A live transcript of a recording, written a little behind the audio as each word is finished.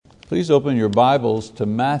Please open your Bibles to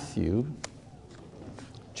Matthew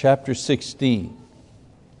chapter 16.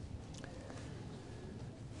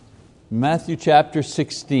 Matthew chapter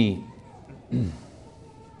 16.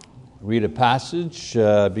 Read a passage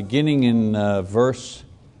beginning in verse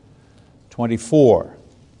 24.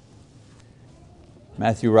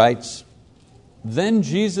 Matthew writes, "Then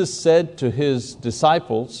Jesus said to His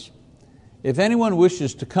disciples, 'If anyone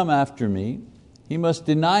wishes to come after me, he must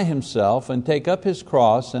deny himself and take up his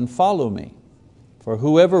cross and follow me. For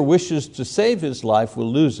whoever wishes to save his life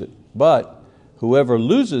will lose it, but whoever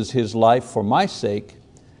loses his life for my sake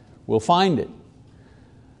will find it.'"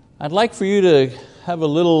 I'd like for you to have a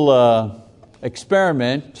little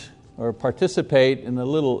experiment or participate in a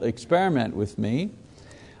little experiment with me.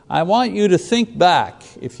 I want you to think back,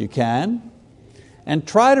 if you can, and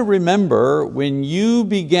try to remember when you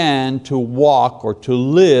began to walk or to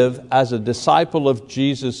live as a disciple of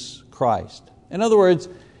Jesus Christ. In other words,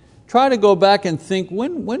 try to go back and think,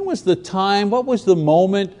 when was the time, what was the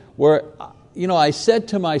moment where I said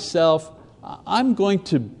to myself, I'm going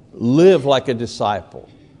to live like a disciple.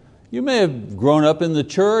 You may have grown up in the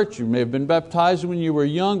church, you may have been baptized when you were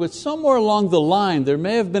young, but somewhere along the line there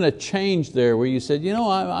may have been a change there where you said,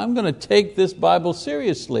 I'm going to take this Bible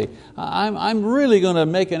seriously. I'm really going to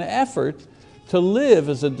make an effort to live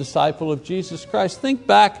as a disciple of Jesus Christ. Think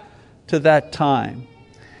back to that time.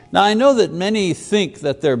 Now I know that many think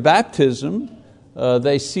that their baptism,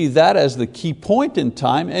 they see that as the key point in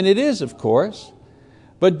time, and it is, of course.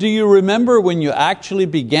 But do you remember when you actually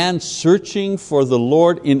began searching for the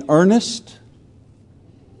Lord in earnest?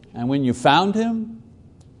 And when you found Him?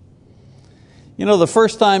 The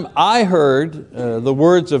first time I heard the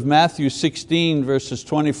words of Matthew 16 verses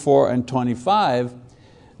 24 and 25,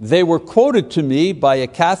 they were quoted to me by a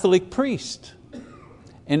Catholic priest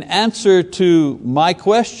in answer to my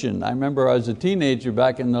question. I remember I was a teenager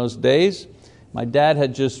back in those days. My dad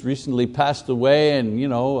had just recently passed away, and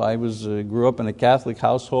I grew up in a Catholic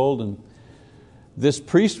household, and this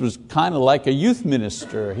priest was kind of like a youth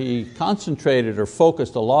minister. He concentrated or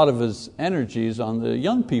focused a lot of his energies on the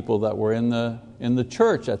young people that were in the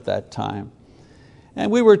church at that time.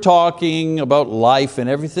 And we were talking about life and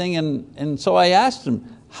everything, and so I asked him,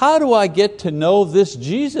 how do I get to know this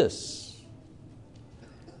Jesus?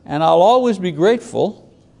 And I'll always be grateful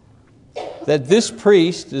that this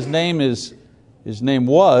priest, his name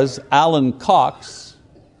was Alan Cox,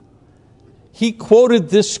 he quoted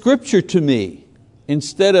this scripture to me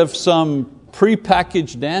instead of some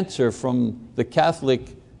prepackaged answer from the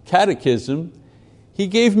Catholic catechism. He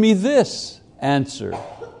gave me this answer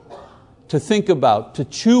to think about, to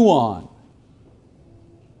chew on.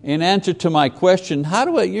 In answer to my question,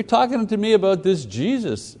 you're talking to me about this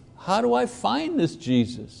Jesus. How do I find this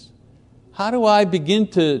Jesus? How do I begin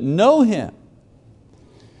to know Him?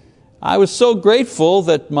 I was so grateful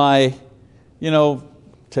that to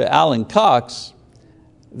Alan Cox,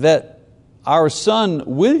 that our son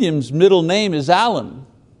William's middle name is Alan.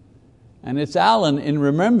 And it's Alan in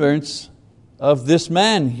remembrance of this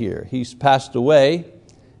man here. He's passed away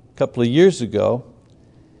a couple of years ago.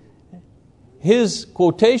 His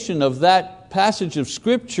quotation of that passage of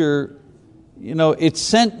Scripture, it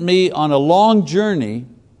sent me on a long journey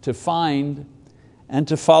to find and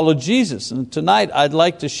to follow Jesus. And tonight I'd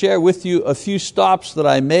like to share with you a few stops that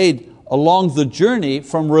I made along the journey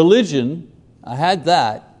from religion, I had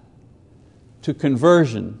that, to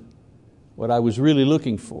conversion, what I was really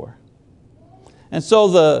looking for. And so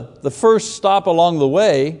the first stop along the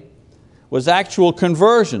way was actual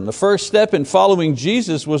conversion. The first step in following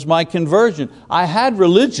Jesus was my conversion. I had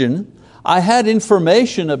religion, I had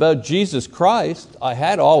information about Jesus Christ, I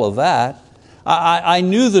had all of that. I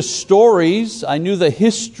knew the stories, I knew the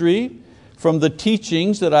history from the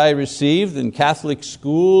teachings that I received in Catholic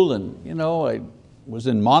school, and I was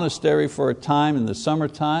in monastery for a time in the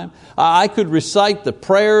summertime. I could recite the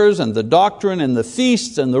prayers and the doctrine and the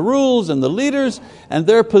feasts and the rules and the leaders and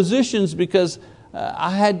their positions because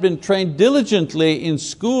I had been trained diligently in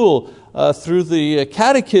school through the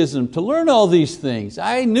catechism to learn all these things.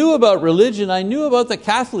 I knew about religion, I knew about the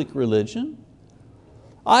Catholic religion.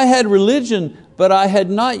 I had religion, but I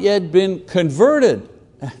had not yet been converted.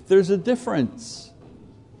 There's a difference.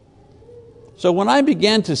 So when I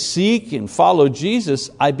began to seek and follow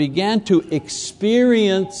Jesus, I began to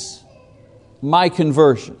experience my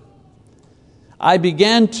conversion. I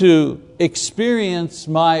began to experience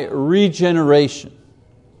my regeneration.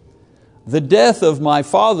 The death of my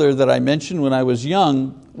father that I mentioned when I was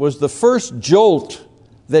young was the first jolt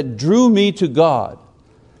that drew me to God.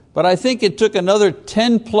 But I think it took another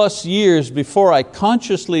 10 plus years before I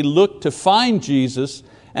consciously looked to find Jesus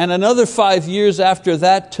and another 5 years after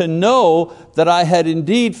that to know that I had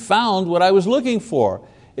indeed found what I was looking for.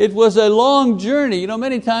 It was a long journey.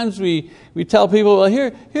 Many times we tell people, well,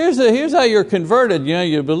 here's how you're converted.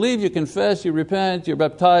 You believe, you confess, you repent, you're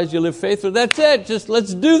baptized, you live faithfully. That's it, just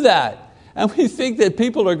let's do that. And we think that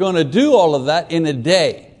people are going to do all of that in a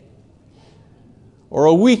day or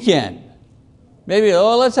a weekend. Maybe,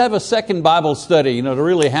 let's have a second Bible study, to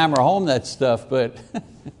really hammer home that stuff. But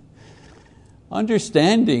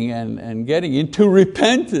understanding and getting into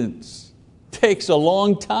repentance takes a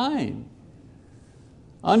long time.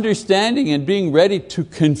 Understanding and being ready to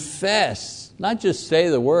confess, not just say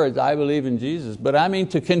the words, I believe in Jesus, but I mean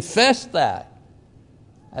to confess that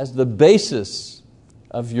as the basis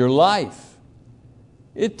of your life.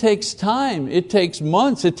 It takes time, it takes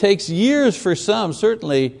months, it takes years for some.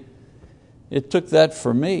 Certainly it took that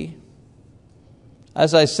for me.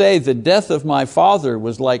 As I say, the death of my father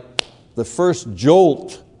was like the first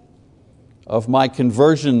jolt of my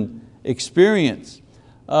conversion experience.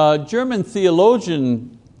 A German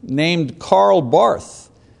theologian named Karl Barth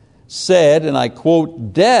said, and I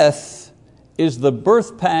quote, "Death is the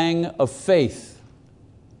birth pang of faith."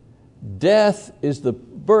 Death is the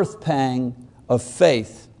birth pang of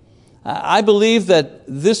faith. I believe that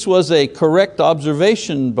this was a correct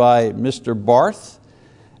observation by Mr. Barth.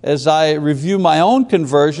 As I review my own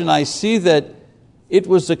conversion, I see that it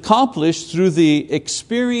was accomplished through the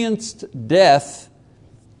experienced death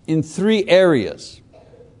in 3 areas.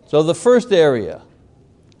 So the first area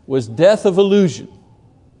was death of illusion.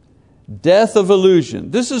 Death of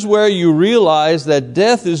illusion. This is where you realize that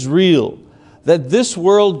death is real, that this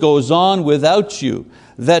world goes on without you,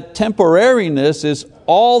 that temporariness is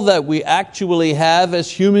all that we actually have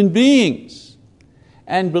as human beings.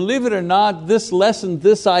 And believe it or not, this lesson,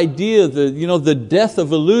 this idea, the death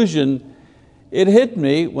of illusion, it hit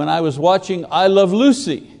me when I was watching I Love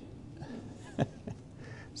Lucy.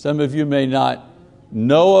 Some of you may not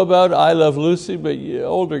know about I Love Lucy, but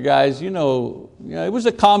older guys, it was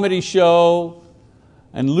a comedy show.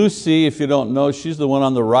 And Lucy, if you don't know, she's the one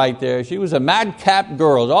on the right there. She was a madcap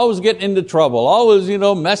girl, always getting into trouble, always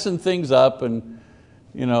messing things up, and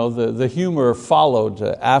the humor followed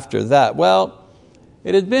after that. Well,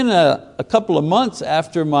 it had been a couple of months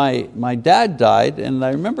after my dad died, and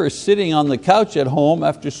I remember sitting on the couch at home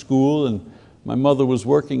after school, and my mother was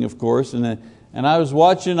working, of course, and I was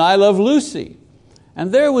watching I Love Lucy.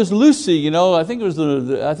 And there was Lucy, I think it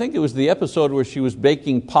was the episode where she was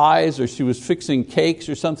baking pies or she was fixing cakes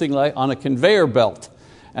or something like on a conveyor belt.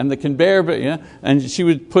 And the conveyor belt, and she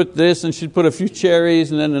would put this and she'd put a few cherries,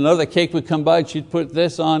 and then another cake would come by and she'd put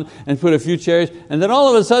this on and put a few cherries. And then all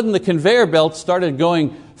of a sudden the conveyor belt started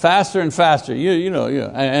going faster and faster.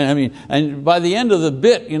 And by the end of the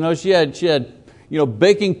bit, she had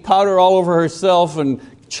baking powder all over herself and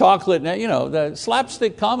chocolate, the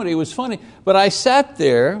slapstick comedy was funny. But I sat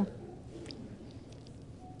there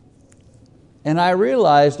and I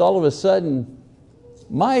realized all of a sudden,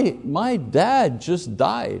 my dad just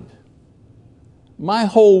died. My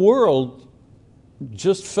whole world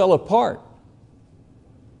just fell apart.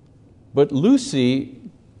 But Lucy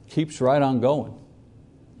keeps right on going.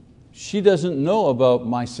 She doesn't know about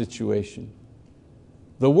my situation.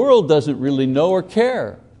 The world doesn't really know or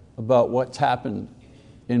care about what's happened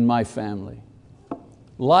in my family.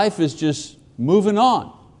 Life is just moving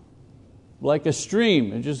on like a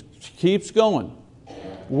stream. It just keeps going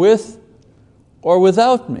with or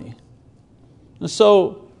without me. And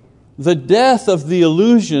so the death of the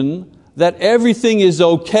illusion that everything is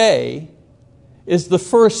okay is the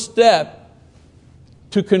first step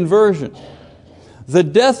to conversion. The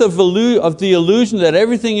death of the illusion that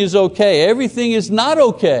everything is okay. Everything is not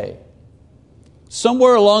okay.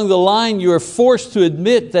 Somewhere along the line you are forced to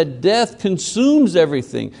admit that death consumes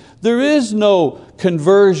everything. There is no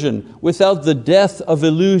conversion without the death of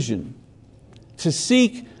illusion. To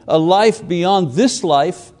seek a life beyond this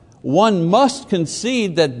life, one must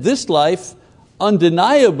concede that this life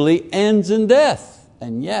undeniably ends in death.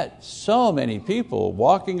 And yet so many people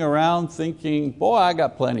walking around thinking, boy, I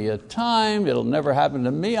got plenty of time, it'll never happen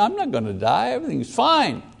to me, I'm not going to die, everything's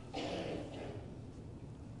fine.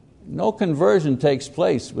 No conversion takes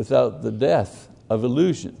place without the death of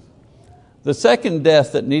illusion. The second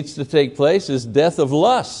death that needs to take place is death of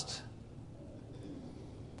lust.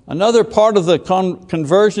 Another part of the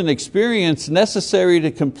conversion experience necessary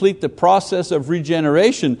to complete the process of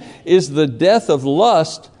regeneration is the death of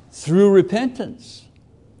lust through repentance.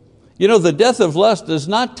 The death of lust does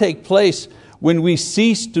not take place when we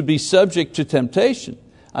cease to be subject to temptation.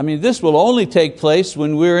 This will only take place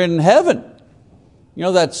when we're in heaven. You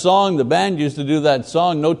know that song, the band used to do that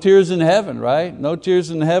song, No Tears in Heaven, right? No Tears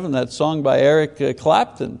in Heaven, that song by Eric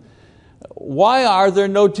Clapton. Why are there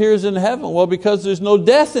no tears in heaven? Well, because there's no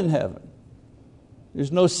death in heaven.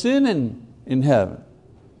 There's no sin in heaven.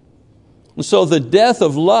 And so the death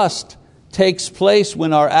of lust takes place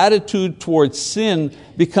when our attitude towards sin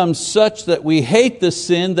becomes such that we hate the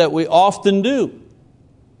sin that we often do.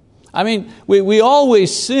 I mean, we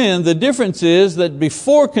always sin. The difference is that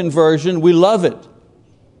before conversion, we love it.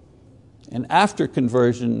 And after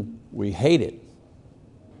conversion, we hate it.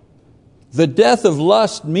 The death of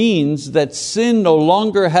lust means that sin no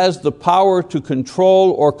longer has the power to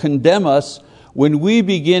control or condemn us when we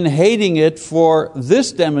begin hating it, for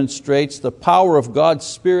this demonstrates the power of God's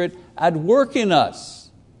Spirit at work in us.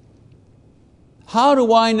 How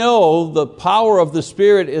do I know the power of the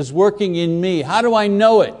Spirit is working in me? How do I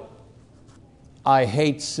know it? I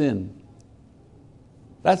hate sin.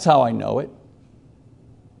 That's how I know it.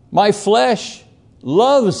 My flesh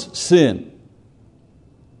loves sin.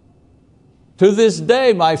 To this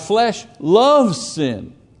day, my flesh loves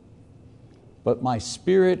sin, but my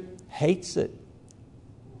spirit hates it.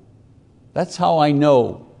 That's how I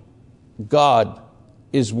know God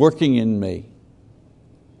is working in me.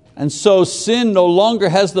 And so sin no longer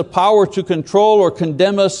has the power to control or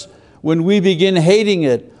condemn us when we begin hating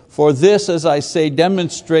it. For this, as I say,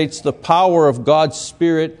 demonstrates the power of God's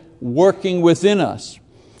Spirit working within us.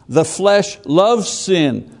 The flesh loves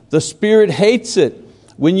sin. The Spirit hates it.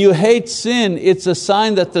 When you hate sin, it's a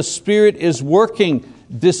sign that the Spirit is working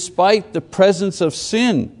despite the presence of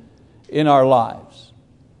sin in our lives.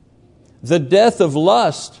 The death of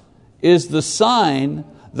lust is the sign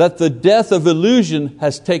that the death of illusion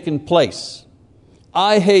has taken place.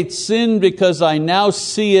 I hate sin because I now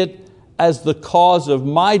see it as the cause of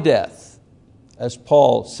my death. As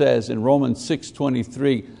Paul says in Romans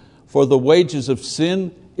 6:23, for the wages of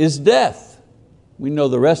sin is death. We know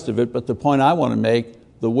the rest of it, but the point I want to make,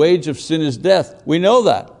 the wage of sin is death. We know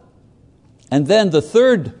that. And then the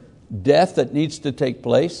third death that needs to take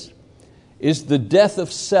place is the death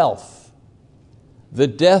of self. The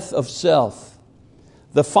death of self.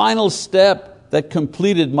 The final step that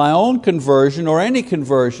completed my own conversion or any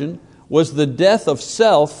conversion was the death of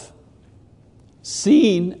self,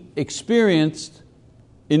 seen, experienced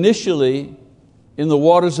initially in the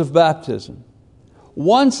waters of baptism.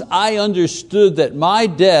 Once I understood that my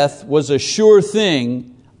death was a sure thing,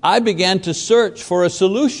 I began to search for a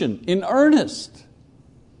solution in earnest.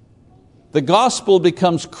 The gospel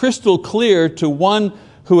becomes crystal clear to one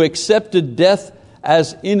who accepted death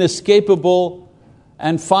as inescapable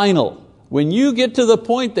and final. When you get to the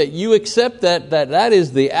point that you accept that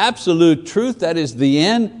is the absolute truth, that is the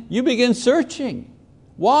end, you begin searching.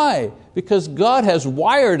 Why? Because God has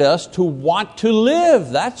wired us to want to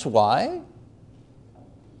live. That's why.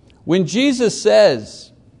 When Jesus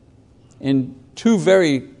says in two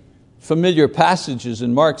very familiar passages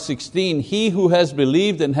in Mark 16, he who has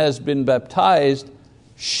believed and has been baptized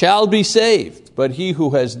shall be saved, but he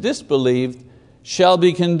who has disbelieved shall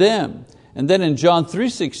be condemned. And then in John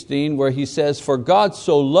 3:16, where he says, for God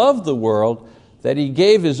so loved the world that He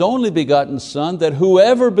gave His only begotten Son, that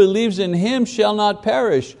whoever believes in Him shall not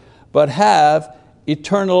perish, but have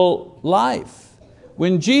eternal life.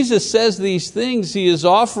 When Jesus says these things, He is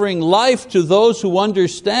offering life to those who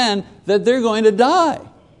understand that they're going to die.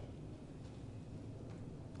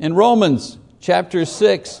 In Romans chapter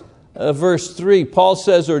 6, verse 3, Paul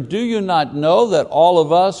says, or do you not know that all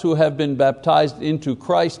of us who have been baptized into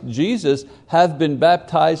Christ Jesus have been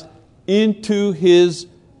baptized into His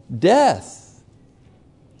death?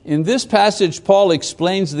 In this passage, Paul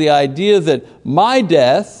explains the idea that my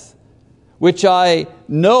death, which I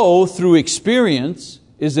know through experience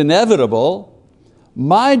is inevitable,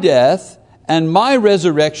 my death and my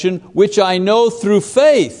resurrection, which I know through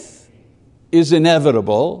faith is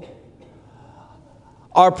inevitable,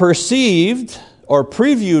 are perceived, or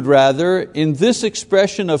previewed rather, in this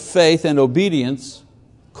expression of faith and obedience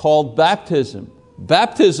called baptism.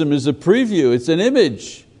 Baptism is a preview, it's an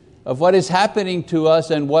image of what is happening to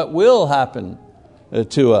us and what will happen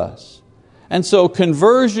to us. And so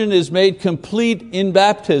conversion is made complete in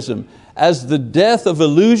baptism, as the death of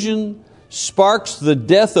illusion sparks the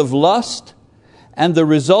death of lust, and the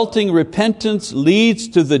resulting repentance leads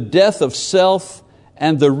to the death of self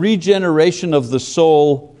and the regeneration of the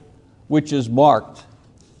soul, which is marked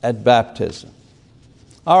at baptism.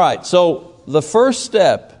 All right, so the first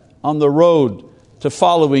step on the road to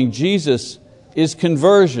following Jesus is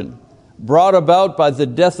conversion, brought about by the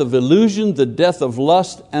death of illusion, the death of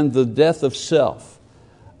lust, and the death of self.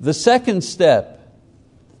 The second step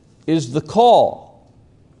is the call.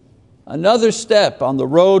 Another step on the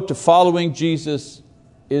road to following Jesus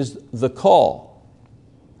is the call.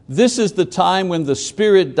 This is the time when the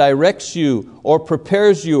Spirit directs you or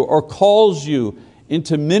prepares you or calls you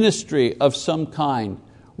into ministry of some kind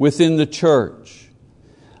within the church.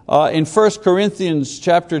 In 1 Corinthians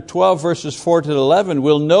chapter 12, verses 4 to 11,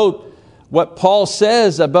 we'll note what Paul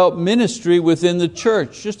says about ministry within the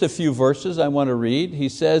church. Just a few verses I want to read. He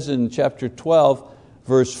says in chapter 12,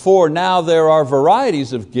 verse 4, "Now there are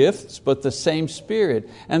varieties of gifts, but the same Spirit.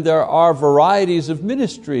 And there are varieties of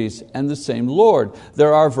ministries, and the same Lord.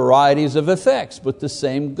 There are varieties of effects, but the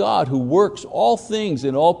same God, who works all things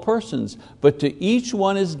in all persons. But to each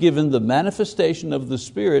one is given the manifestation of the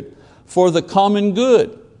Spirit for the common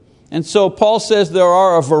good." And so Paul says there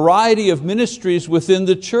are a variety of ministries within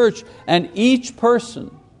the church, and each person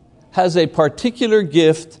has a particular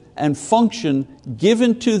gift and function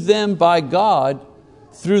given to them by God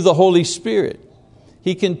through the Holy Spirit.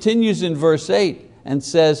 He continues in verse 8 and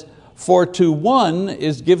says, "For to one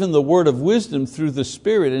is given the word of wisdom through the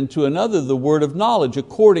Spirit, and to another the word of knowledge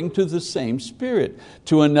according to the same Spirit.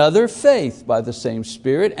 To another faith by the same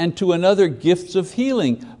Spirit, and to another gifts of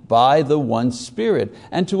healing by the one Spirit,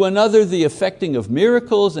 and to another the effecting of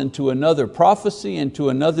miracles, and to another prophecy, and to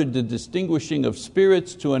another the distinguishing of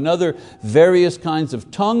spirits, to another various kinds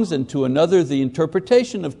of tongues, and to another the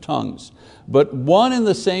interpretation of tongues. But one and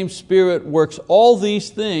the same Spirit works all these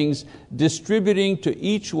things, distributing to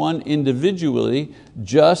each one individually,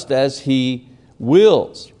 just as He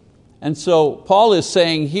wills." And so Paul is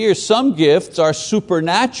saying here, some gifts are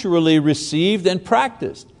supernaturally received and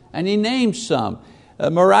practiced, and he names some.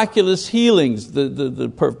 Miraculous healings,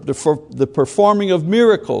 the performing of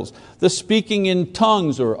miracles, the speaking in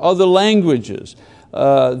tongues or other languages.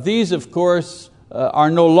 These, of course, are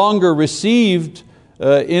no longer received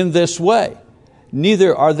in this way.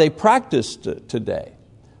 Neither are they practiced today.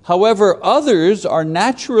 However, others are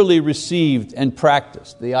naturally received and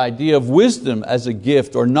practiced. The idea of wisdom as a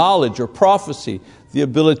gift, or knowledge or prophecy, the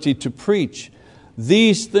ability to preach.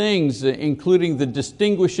 These things, including the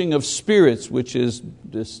distinguishing of spirits, which is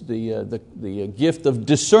the gift of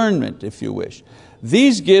discernment, if you wish.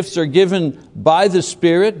 These gifts are given by the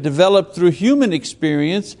Spirit, developed through human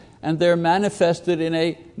experience, and they're manifested in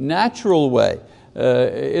a natural way.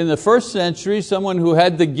 In the first century, someone who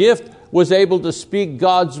had the gift was able to speak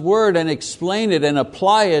God's word and explain it and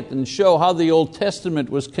apply it and show how the Old Testament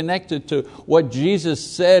was connected to what Jesus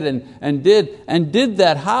said and did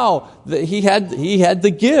that. How? He had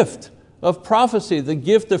the gift of prophecy, the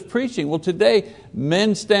gift of preaching. Well, today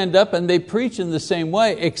men stand up and they preach in the same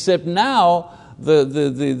way, except now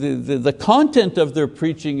the content of their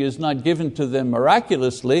preaching is not given to them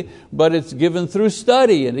miraculously, but it's given through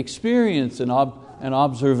study and experience and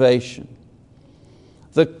observation.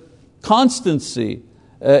 The constancy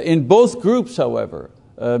in both groups, however,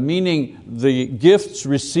 meaning the gifts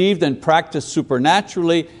received and practiced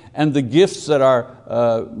supernaturally, and the gifts that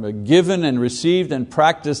are given and received and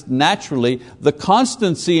practiced naturally, the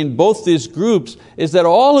constancy in both these groups is that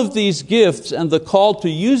all of these gifts and the call to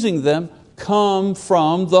using them come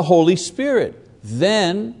from the Holy Spirit,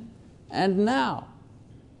 then and now.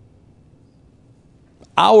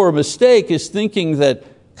 Our mistake is thinking that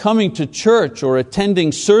coming to church or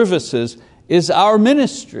attending services is our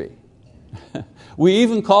ministry. We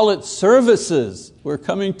even call it services. We're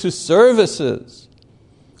coming to services.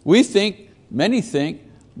 Many think,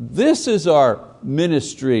 this is our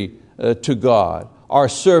ministry to God, our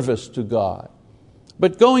service to God.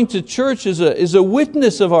 But going to church is a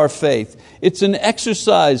witness of our faith. It's an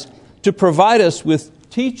exercise to provide us with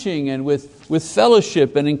teaching and with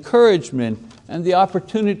fellowship and encouragement and the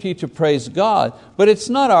opportunity to praise God. But it's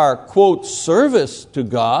not our, quote, service to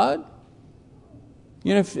God.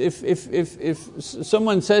 You know, if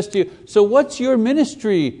someone says to you, so what's your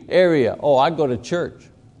ministry area? Oh, I go to church.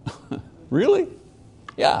 Really?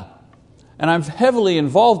 Yeah. And I'm heavily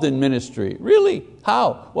involved in ministry. Really?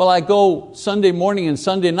 How? Well, I go Sunday morning and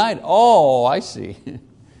Sunday night. Oh, I see.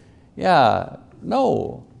 Yeah,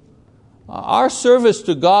 no. Our service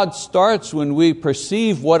to God starts when we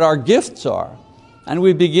perceive what our gifts are, and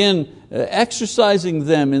we begin exercising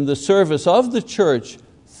them in the service of the church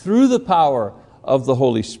through the power of the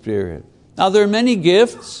Holy Spirit. Now, there are many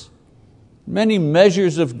gifts, many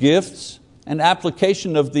measures of gifts and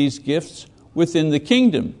application of these gifts within the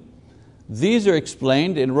kingdom. These are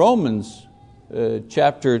explained in Romans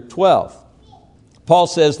chapter 12. Paul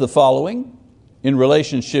says the following in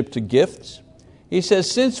relationship to gifts. He says,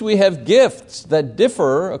 since we have gifts that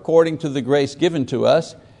differ according to the grace given to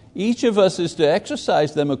us, each of us is to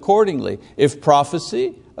exercise them accordingly. If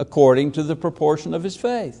prophecy, according to the proportion of his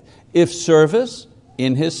faith. If service,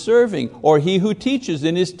 in his serving, or he who teaches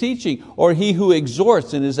in his teaching, or he who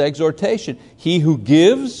exhorts in his exhortation, he who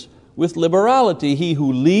gives with liberality, he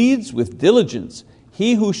who leads with diligence,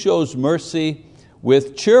 he who shows mercy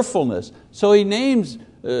with cheerfulness. So he names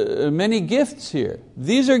many gifts here.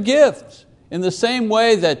 These are gifts. In the same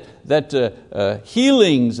way that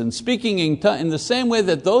healings and speaking in tongues, in the same way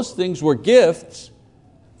that those things were gifts,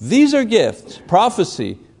 these are gifts.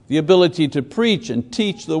 Prophecy, the ability to preach and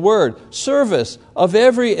teach the word, service of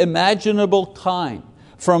every imaginable kind,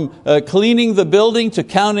 from cleaning the building to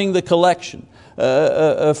counting the collection,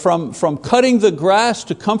 from cutting the grass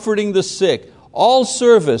to comforting the sick. All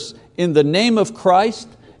service in the name of Christ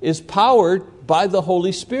is powered by the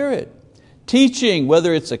Holy Spirit. Teaching,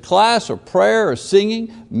 whether it's a class or prayer or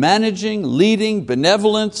singing, managing, leading,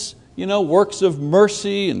 benevolence, works of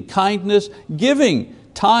mercy and kindness, giving,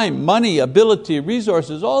 time, money, ability,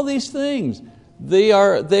 resources, all these things, they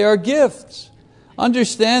are gifts.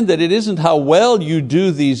 Understand that it isn't how well you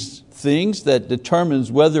do these things that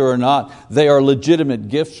determines whether or not they are legitimate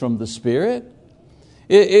gifts from the Spirit.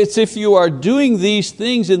 It's if you are doing these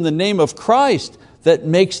things in the name of Christ that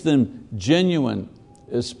makes them genuine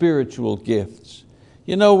spiritual gifts.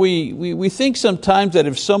 We think sometimes that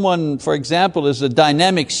if someone, for example, is a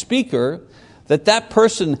dynamic speaker, that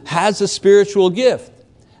person has a spiritual gift.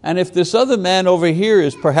 And if this other man over here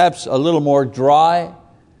is perhaps a little more dry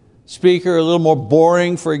speaker, a little more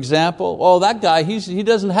boring, for example, that guy, he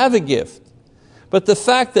doesn't have a gift. But the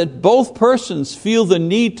fact that both persons feel the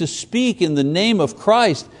need to speak in the name of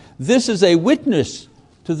Christ, this is a witness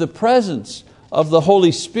to the presence of the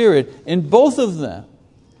Holy Spirit in both of them.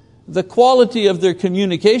 The quality of their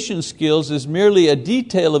communication skills is merely a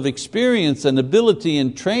detail of experience and ability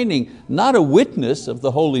and training, not a witness of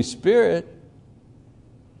the Holy Spirit.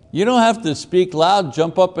 You don't have to speak loud,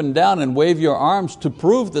 jump up and down, and wave your arms to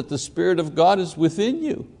prove that the Spirit of God is within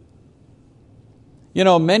you.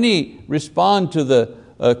 Many respond to the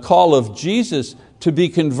call of Jesus to be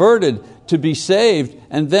converted, to be saved,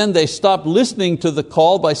 and then they stop listening to the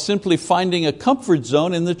call by simply finding a comfort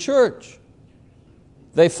zone in the church.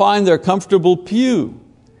 They find their comfortable pew.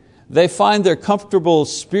 They find their comfortable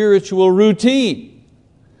spiritual routine.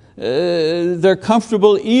 Their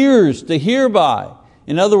comfortable ears to hear by.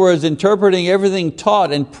 In other words, interpreting everything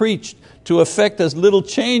taught and preached to effect as little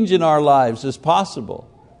change in our lives as possible.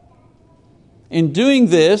 In doing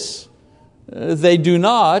this, they do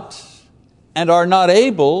not and are not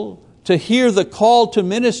able to hear the call to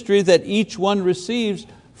ministry that each one receives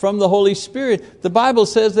from the Holy Spirit. The Bible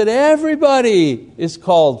says that everybody is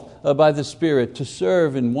called by the Spirit to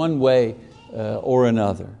serve in one way or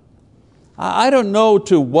another. I don't know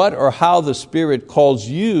to what or how the Spirit calls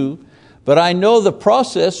you, but I know the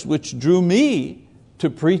process which drew me to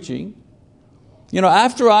preaching.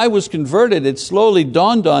 After I was converted, it slowly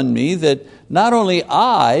dawned on me that not only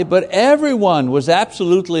I, but everyone was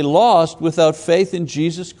absolutely lost without faith in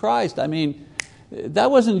Jesus Christ.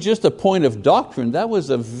 That wasn't just a point of doctrine, that was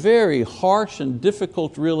a very harsh and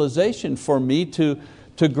difficult realization for me to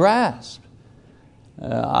grasp.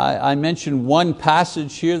 I mentioned one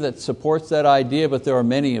passage here that supports that idea, but there are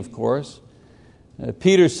many, of course.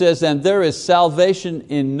 Peter says, and there is salvation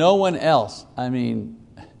in no one else.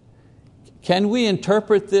 Can we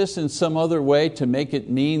interpret this in some other way to make it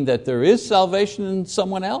mean that there is salvation in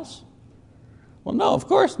someone else? Well, no, of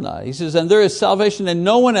course not. He says, and there is salvation in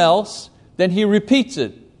no one else. Then he repeats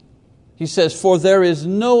it. He says, for there is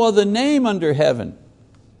no other name under heaven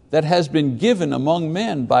that has been given among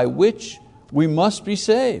men by which we must be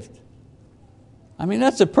saved.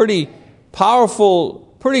 That's a pretty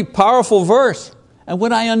powerful verse. And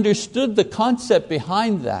when I understood the concept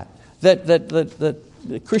behind that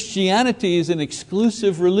Christianity is an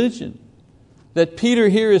exclusive religion, that Peter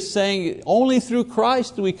here is saying only through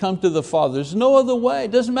Christ do we come to the Father. There's no other way.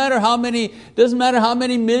 It doesn't matter how many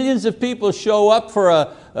millions of people show up for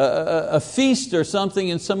a feast or something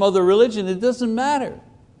in some other religion. It doesn't matter.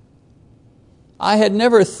 I had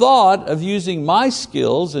never thought of using my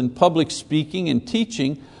skills in public speaking and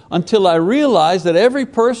teaching until I realized that every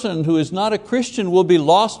person who is not a Christian will be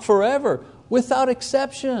lost forever, without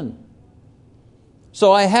exception.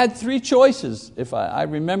 So I had three choices. If I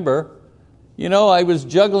remember, I was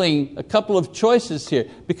juggling a couple of choices here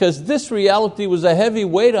because this reality was a heavy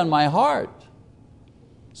weight on my heart.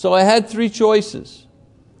 So I had three choices.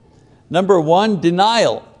 Number one,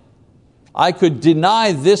 denial. I could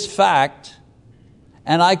deny this fact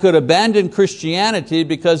and I could abandon Christianity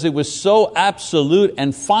because it was so absolute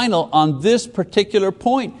and final on this particular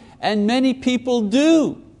point. And many people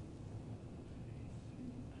do.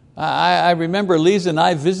 I remember Lisa and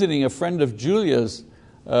I visiting a friend of Julia's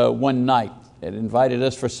one night. had invited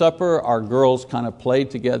us for supper. Our girls kind of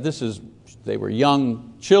played together. They were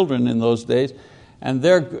young children in those days, and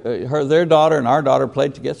their daughter and our daughter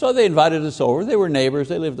played together. So they invited us over. They were neighbors.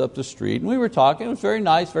 They lived up the street, and we were talking. It was very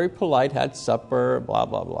nice, very polite. Had supper, blah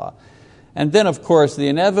blah blah. And then, of course, the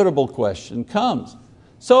inevitable question comes.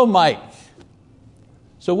 So, Mike,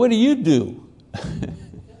 so what do you do?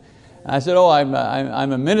 I said, oh, I'm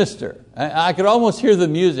a minister. I could almost hear the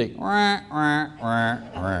music.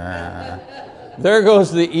 There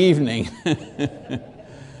goes the evening.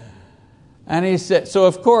 And he said, so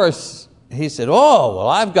of course, he said, oh, well,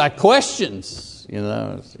 I've got questions.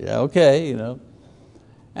 Yeah, okay.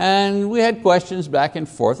 And we had questions back and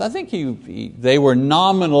forth. I think they were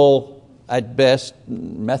nominal at best,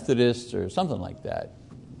 Methodists or something like that,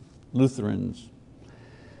 Lutherans.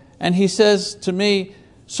 And he says to me,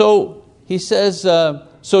 so do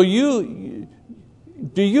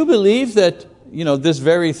you believe that, this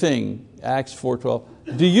very thing, Acts 4:12,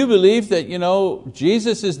 do you believe that,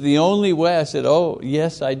 Jesus is the only way? I said, oh,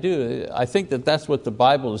 yes, I do. I think that that's what the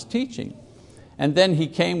Bible is teaching. And then he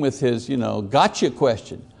came with his, gotcha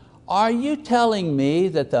question. Are you telling me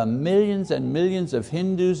that the millions and millions of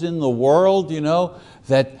Hindus in the world,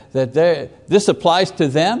 that this applies to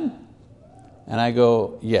them? And I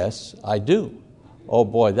go, yes, I do. Oh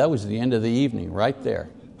boy, that was the end of the evening right there.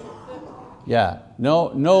 Yeah,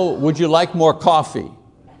 no, would you like more coffee?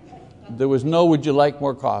 There was no, would you like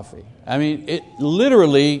more coffee? I mean, it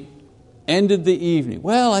literally ended the evening.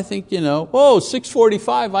 Well, I think,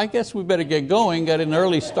 6:45, I guess we better get going, got an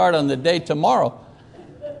early start on the day tomorrow.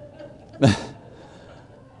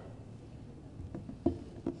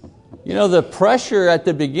 The pressure at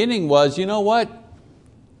the beginning was,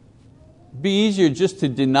 be easier just to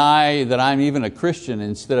deny that I'm even a Christian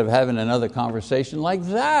instead of having another conversation like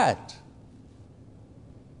that.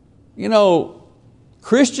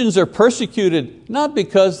 Christians are persecuted not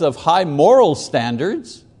because of high moral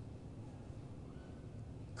standards.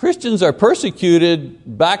 Christians are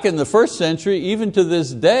persecuted back in the first century, even to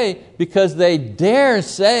this day, because they dare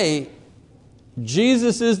say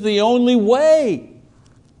Jesus is the only way.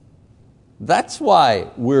 That's why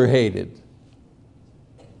we're hated.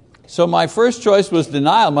 So my first choice was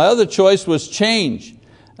denial. My other choice was change.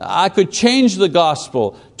 I could change the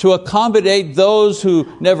gospel to accommodate those who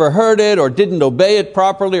never heard it or didn't obey it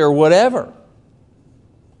properly or whatever.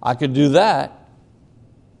 I could do that.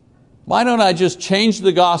 Why don't I just change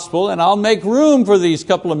the gospel and I'll make room for these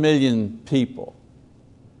couple of million people?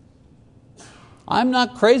 I'm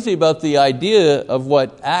not crazy about the idea of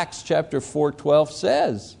what Acts chapter 4:12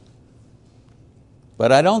 says,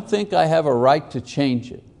 but I don't think I have a right to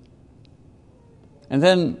change it. And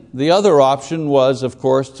then the other option was, of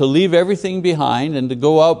course, to leave everything behind and to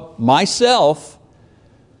go out myself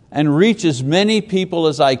and reach as many people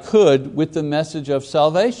as I could with the message of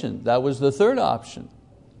salvation. That was the third option.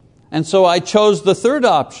 And so I chose the third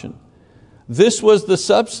option. This was the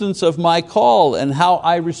substance of my call and how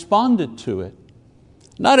I responded to it.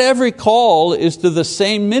 Not every call is to the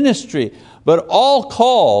same ministry, but all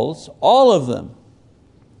calls, all of them,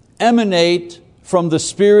 emanate from the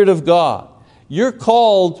Spirit of God. You're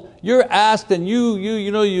called, you're asked, and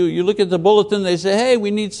you look at the bulletin, they say, hey, we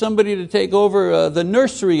need somebody to take over the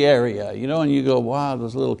nursery area, and you go, wow,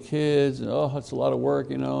 those little kids, and oh, it's a lot of work,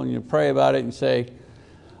 and you pray about it and say,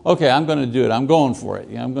 okay, I'm going to do it, I'm going for it,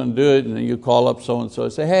 I'm going to do it, and then you call up so-and-so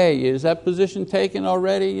and say, hey, is that position taken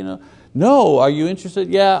already, No, are you interested?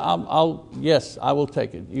 Yeah, yes, I will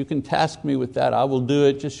take it. You can task me with that, I will do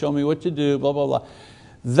it, just show me what to do, blah, blah, blah.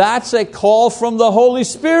 That's a call from the Holy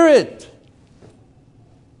Spirit.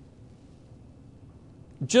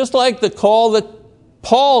 Just like the call that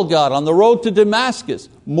Paul got on the road to Damascus.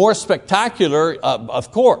 More spectacular,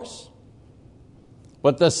 of course.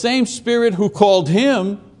 But the same Spirit who called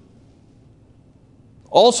him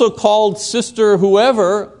also called Sister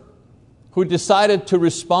whoever who decided to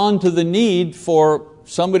respond to the need for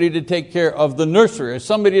somebody to take care of the nursery, or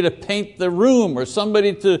somebody to paint the room, or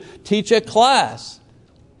somebody to teach a class.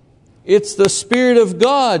 It's the Spirit of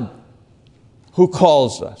God who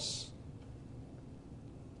calls us.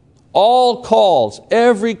 All calls,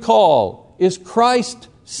 every call is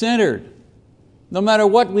Christ-centered. No matter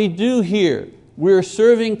what we do here, we're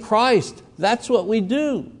serving Christ. That's what we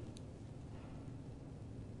do.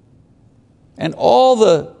 And all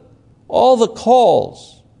the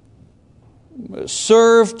calls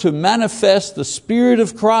serve to manifest the Spirit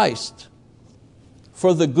of Christ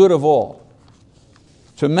for the good of all.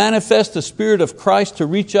 To manifest the Spirit of Christ to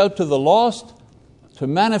reach out to the lost, to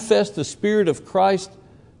manifest the Spirit of Christ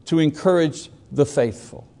to encourage the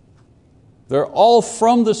faithful. They're all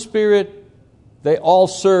from the Spirit They all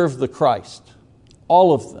serve the Christ,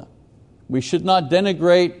 all of them. We should not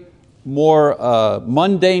denigrate more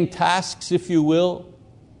mundane tasks, if you will.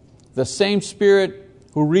 The same Spirit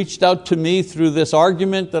who reached out to me through this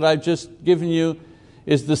argument that I've just given you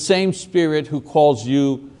is the same Spirit who calls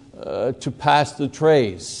you to pass the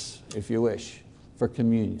trays, if you wish, for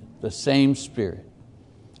communion. The same Spirit.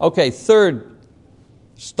 Okay, third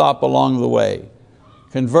stop along the way.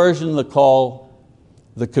 Conversion, the call,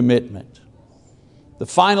 the commitment. The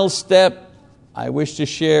final step I wish to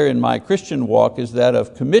share in my Christian walk is that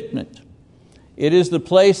of commitment. It is the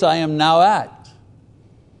place I am now at.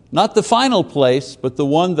 Not the final place, but the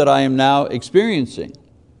one that I am now experiencing.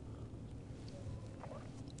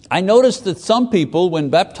 I noticed that some people, when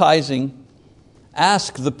baptizing,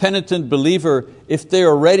 ask the penitent believer if they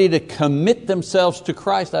are ready to commit themselves to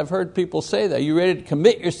Christ. I've heard people say that. Are you ready to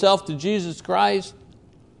commit yourself to Jesus Christ?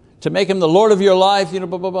 To make Him the Lord of your life? Blah,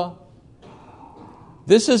 blah, blah.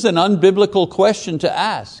 This is an unbiblical question to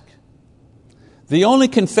ask. The only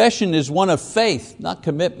confession is one of faith, not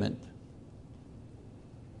commitment.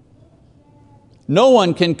 No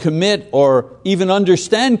one can commit or even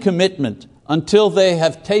understand commitment until they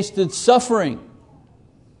have tasted suffering.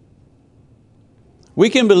 We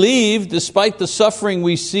can believe despite the suffering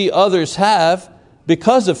we see others have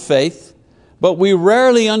because of faith, but we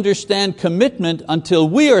rarely understand commitment until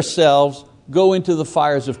we ourselves go into the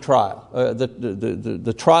fires of trial,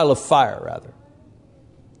 the trial of fire rather.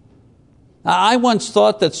 Now, I once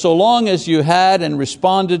thought that so long as you had and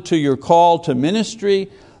responded to your call to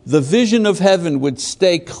ministry, the vision of heaven would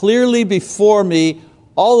stay clearly before me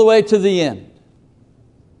all the way to the end.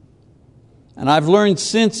 And I've learned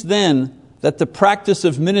since then that the practice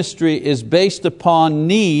of ministry is based upon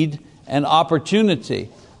need and opportunity,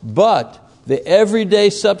 but the everyday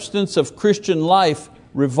substance of Christian life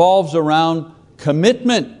revolves around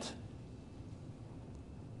commitment.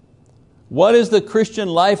 What is the Christian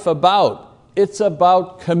life about? It's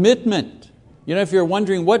about commitment. If you're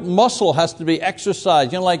wondering what muscle has to be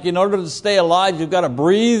exercised, like in order to stay alive, you've got to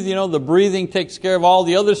breathe. The breathing takes care of all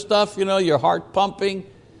the other stuff, your heart pumping.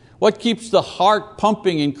 What keeps the heart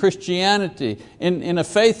pumping in Christianity, in a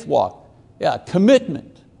faith walk?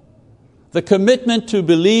 Commitment. The commitment to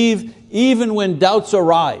believe even when doubts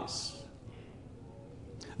arise.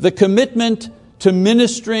 The commitment to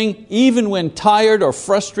ministering even when tired or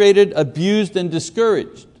frustrated, abused and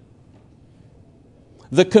discouraged.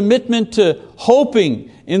 The commitment to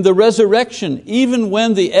hoping in the resurrection even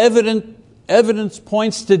when the evidence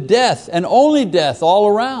points to death and only death all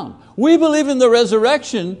around. We believe in the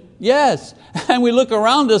resurrection, yes, and we look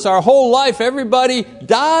around us, our whole life, everybody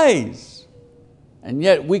dies. And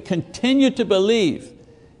yet we continue to believe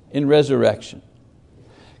in resurrection.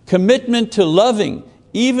 Commitment to loving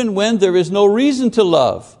even when there is no reason to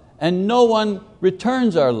love and no one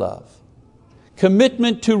returns our love.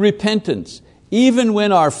 Commitment to repentance even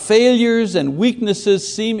when our failures and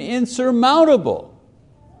weaknesses seem insurmountable.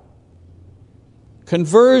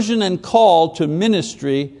 Conversion and call to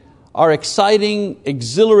ministry are exciting,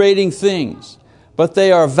 exhilarating things, but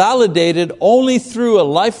they are validated only through a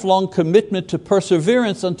lifelong commitment to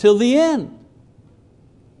perseverance until the end.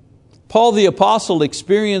 Paul the Apostle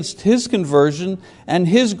experienced his conversion and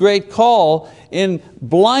his great call in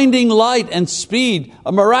blinding light and speed,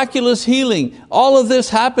 a miraculous healing. All of this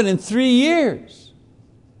happened in 3 years.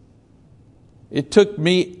 It took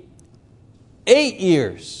me 8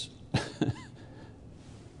 years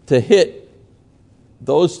to hit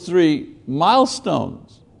those 3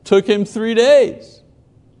 milestones. Took him 3 days.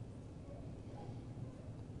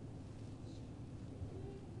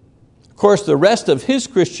 Of course, the rest of his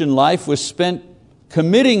Christian life was spent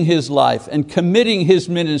committing his life and committing his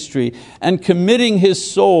ministry and committing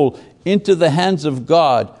his soul into the hands of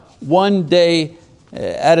God, one day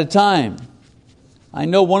at a time. I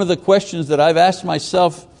know one of the questions that I've asked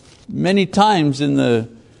myself many times in the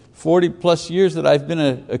 40 plus years that I've been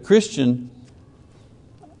a Christian,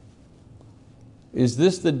 is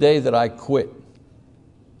this the day that I quit?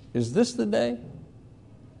 Is this the day?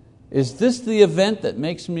 Is this the event that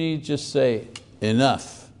makes me just say,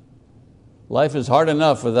 enough? Life is hard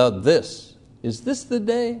enough without this. Is this the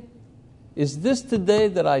day? Is this the day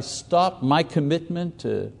that I stop my commitment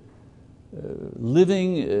to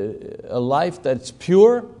living a life that's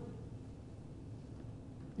pure?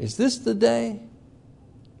 Is this the day?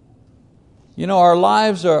 Our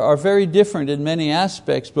lives are very different in many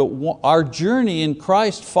aspects, but our journey in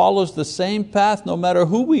Christ follows the same path no matter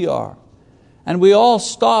who we are. And we all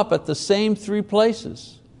stop at the same 3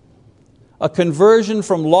 places. A conversion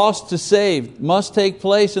from lost to saved must take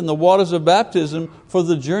place in the waters of baptism for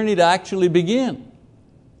the journey to actually begin.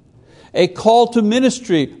 A call to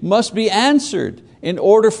ministry must be answered in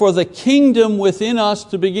order for the kingdom within us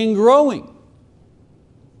to begin growing.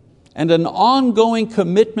 And an ongoing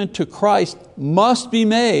commitment to Christ must be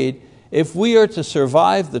made if we are to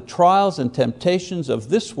survive the trials and temptations of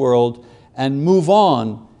this world and move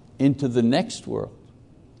on into the next world.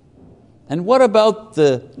 And what about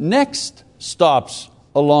the next stops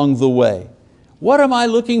along the way? What am I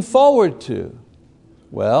looking forward to?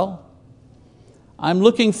 Well, I'm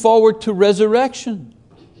looking forward to resurrection.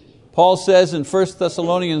 Paul says in 1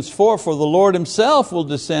 Thessalonians 4, "For the Lord Himself will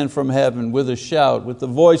descend from heaven with a shout, with the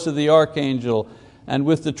voice of the archangel, and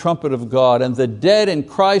with the trumpet of God, and the dead in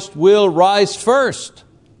Christ will rise first."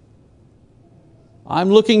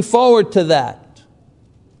 I'm looking forward to that.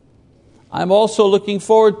 I'm also looking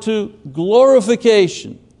forward to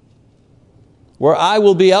glorification, where I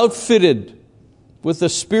will be outfitted with a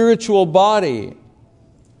spiritual body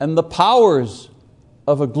and the powers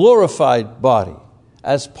of a glorified body.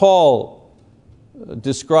 As Paul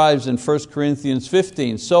describes in 1 Corinthians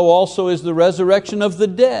 15, so also is the resurrection of the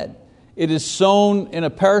dead. It is sown in a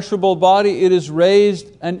perishable body, it is raised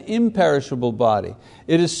an imperishable body.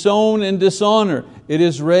 It is sown in dishonor, it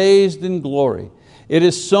is raised in glory. It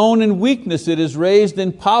is sown in weakness, it is raised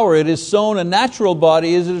in power. It is sown a natural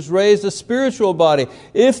body, it is raised a spiritual body.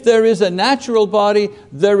 If there is a natural body,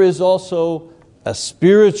 there is also a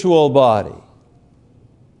spiritual body.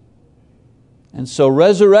 And so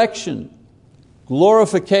resurrection,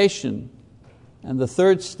 glorification, and the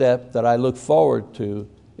third step that I look forward to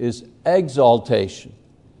is exaltation.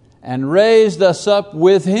 And raised us up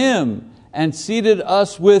with Him and seated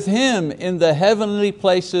us with Him in the heavenly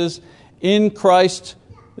places in Christ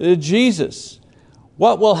Jesus.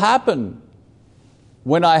 What will happen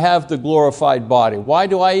when I have the glorified body? Why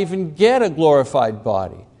do I even get a glorified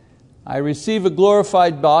body? I receive a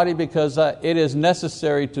glorified body because it is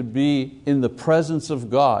necessary to be in the presence of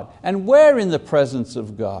God. And where in the presence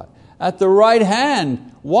of God? At the right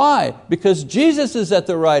hand. Why? Because Jesus is at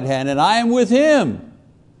the right hand and I am with Him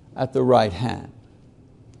at the right hand.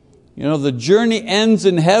 You know, the journey ends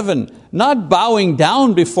in heaven, not bowing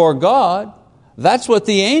down before God. That's what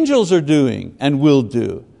the angels are doing and will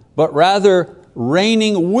do. But rather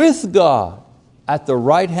reigning with God at the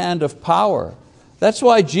right hand of power. That's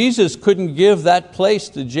why Jesus couldn't give that place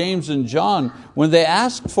to James and John when they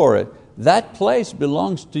asked for it. That place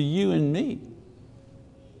belongs to you and me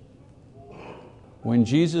when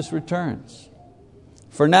Jesus returns.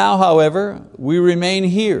 For now, however, we remain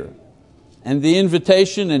here, and the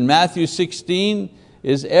invitation in Matthew 16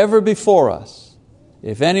 is ever before us.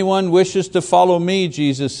 If anyone wishes to follow me,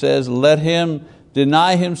 Jesus says, let him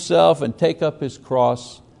deny himself and take up his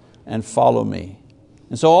cross and follow me.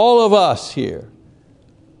 And so all of us here,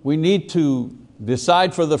 we need to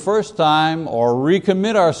decide for the first time or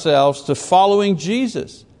recommit ourselves to following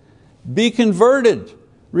Jesus. Be converted,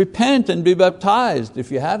 repent and be baptized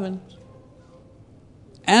if you haven't.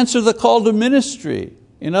 Answer the call to ministry.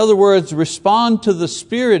 In other words, respond to the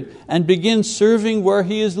Spirit and begin serving where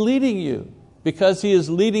He is leading you, because He is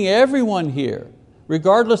leading everyone here,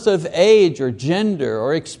 regardless of age or gender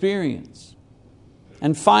or experience.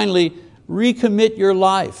 And finally, recommit your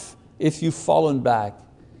life if you've fallen back.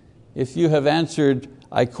 If you have answered,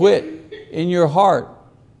 I quit, in your heart,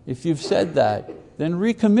 if you've said that, then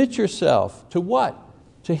recommit yourself to what?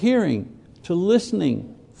 To hearing, to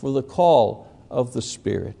listening for the call of the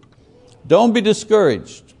Spirit. Don't be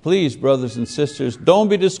discouraged. Please, brothers and sisters, don't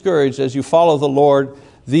be discouraged as you follow the Lord.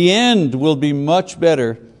 The end will be much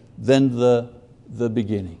better than the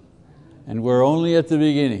beginning. And we're only at the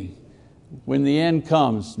beginning. When the end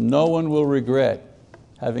comes, no one will regret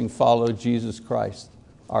having followed Jesus Christ,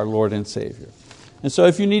 our Lord and Savior. And so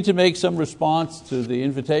if you need to make some response to the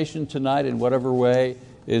invitation tonight in whatever way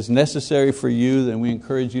is necessary for you, then we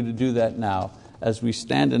encourage you to do that now as we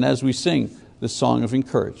stand and as we sing the song of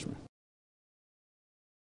encouragement.